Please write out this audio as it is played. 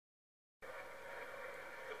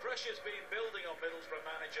pressure's been building on Middlesbrough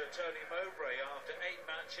manager Tony Mowbray after 8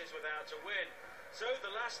 matches without a win. So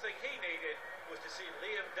the last thing he needed was to see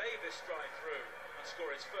Liam Davies strike through and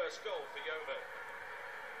score his first goal for Yeovil.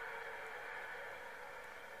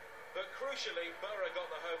 But crucially, Borough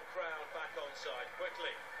got the home crowd back on side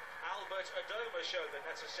quickly. Albert Adoma showed the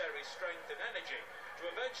necessary strength and energy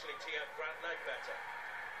to eventually tee up Grant Ledbetter.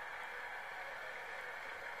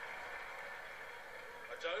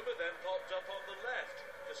 Adoma then popped up on the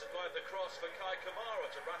left to supply the cross for Kai Kamara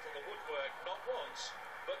to rattle the woodwork not once,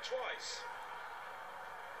 but twice.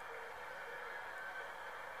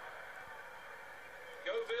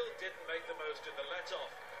 Yeovil didn't make the most of the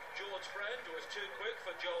let-off. George Friend was too quick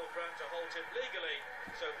for Joel Grant to halt him legally,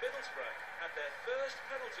 so Middlesbrough had their first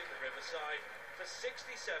penalty at the Riverside for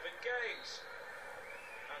 67 games.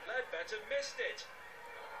 And Ledbetter missed it,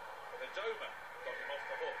 but Adoma got him off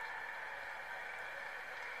the hook.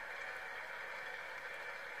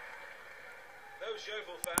 Those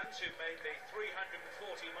Yeovil fans who made the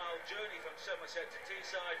 340-mile journey from Somerset to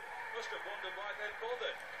Teesside must have wondered why they'd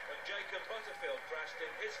bothered when Jacob Butterfield crashed in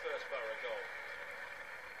his first Borough goal.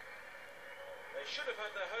 They should have had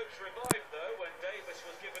their hopes revived, though, when Davies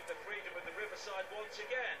was given the freedom of the Riverside once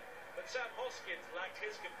again, but Sam Hoskins lacked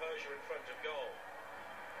his composure in front of goal.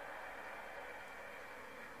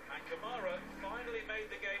 And Kamara finally made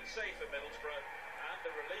the game safe for Middlesbrough, and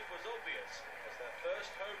the relief was obvious as their first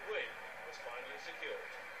home win was finally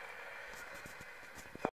secured.